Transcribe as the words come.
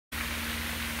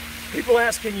People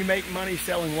ask, can you make money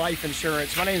selling life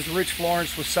insurance? My name is Rich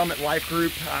Florence with Summit Life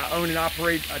Group. I own and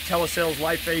operate a telesales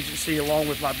life agency along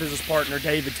with my business partner,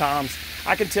 David Toms.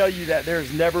 I can tell you that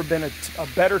there's never been a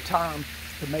better time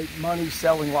to make money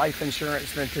selling life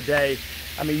insurance than today.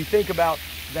 I mean, you think about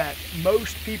that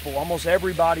most people, almost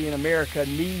everybody in America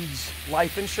needs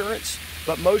life insurance,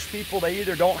 but most people, they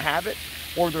either don't have it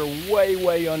or they're way,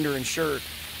 way underinsured.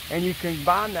 And you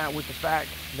combine that with the fact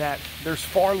that there's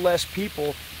far less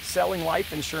people selling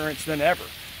life insurance than ever.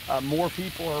 More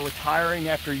people are retiring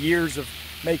after years of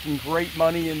making great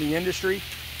money in the industry.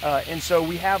 And so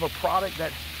we have a product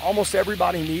that almost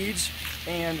everybody needs,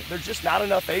 and there's just not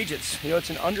enough agents. You know, it's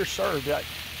an underserved.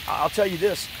 I'll tell you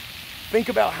this, think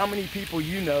about how many people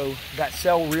you know that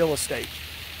sell real estate,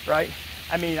 right?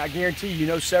 I mean, I guarantee you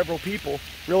know several people.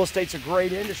 Real estate's a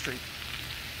great industry.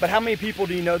 But how many people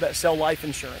do you know that sell life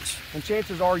insurance? And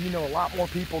chances are you know a lot more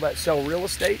people that sell real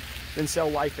estate than sell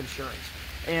life insurance.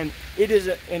 And it is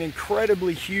an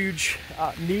incredibly huge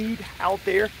need out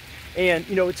there. And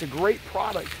you know, it's a great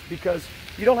product because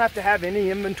you don't have to have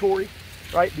any inventory,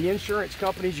 right? The insurance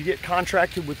companies, you get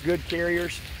contracted with good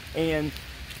carriers and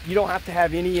you don't have to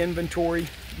have any inventory.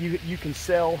 You can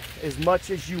sell as much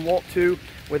as you want to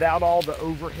without all the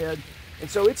overhead. And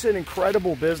so it's an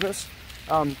incredible business.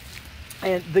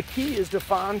 And the key is to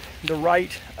find the right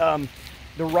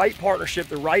partnership,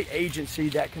 the right agency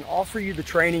that can offer you the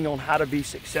training on how to be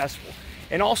successful,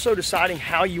 and also deciding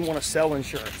how you want to sell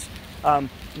insurance.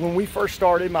 When we first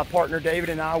started, my partner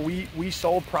David and I, we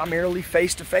sold primarily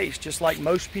face-to-face, just like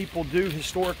most people do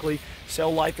historically,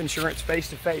 sell life insurance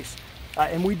face-to-face.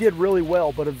 And we did really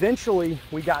well, but eventually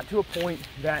we got to a point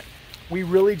that we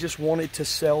really just wanted to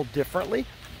sell differently.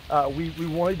 We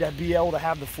wanted to be able to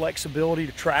have the flexibility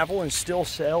to travel and still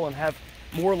sell and have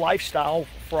more lifestyle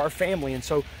for our family. And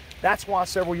so that's why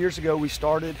several years ago we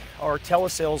started our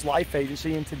telesales life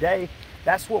agency, and today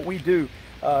that's what we do.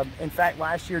 In fact,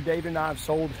 last year David and I have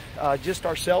sold just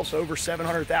ourselves over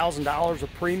 $700,000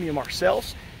 of premium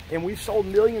ourselves, and we've sold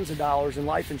millions of dollars in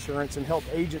life insurance and helped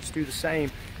agents do the same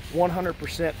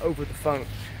 100% over the phone.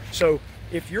 So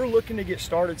if you're looking to get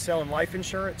started selling life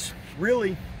insurance,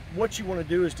 really what you want to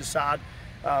do is decide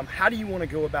how do you want to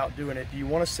go about doing it. Do you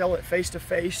want to sell it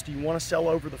face-to-face? Do you want to sell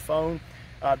over the phone?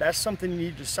 That's something you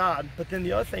need to decide. But then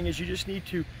the other thing is you just need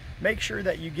to make sure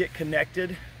that you get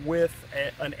connected with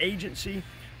an agency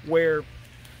where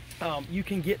you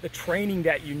can get the training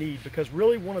that you need, because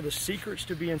really one of the secrets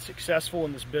to being successful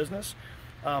in this business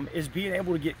is being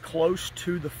able to get close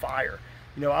to the fire.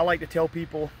 You know, I like to tell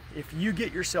people, if you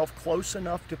get yourself close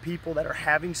enough to people that are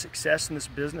having success in this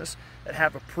business, that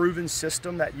have a proven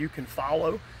system that you can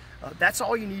follow, that's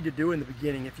all you need to do in the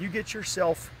beginning. If you get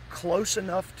yourself close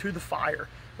enough to the fire,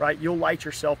 right, you'll light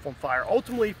yourself on fire.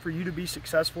 Ultimately, for you to be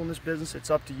successful in this business, it's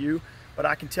up to you. But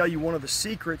I can tell you one of the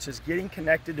secrets is getting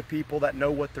connected to people that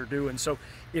know what they're doing. So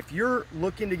if you're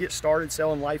looking to get started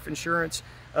selling life insurance,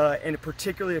 and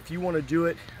particularly if you want to do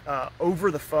it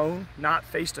over the phone, not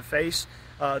face-to-face,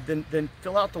 then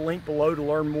fill out the link below to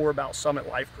learn more about Summit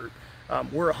Life Group.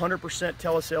 We're a 100%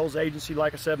 telesales agency.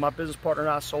 Like I said, my business partner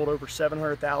and I sold over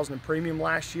 $700,000 in premium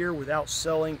last year without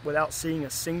seeing a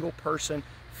single person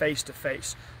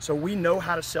face-to-face. So we know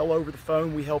how to sell over the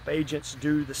phone. We help agents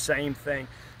do the same thing.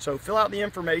 So fill out the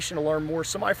information to learn more.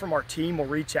 Somebody from our team will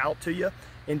reach out to you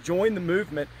and join the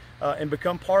movement and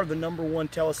become part of the #1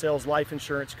 telesales life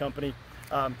insurance company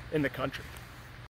in the country.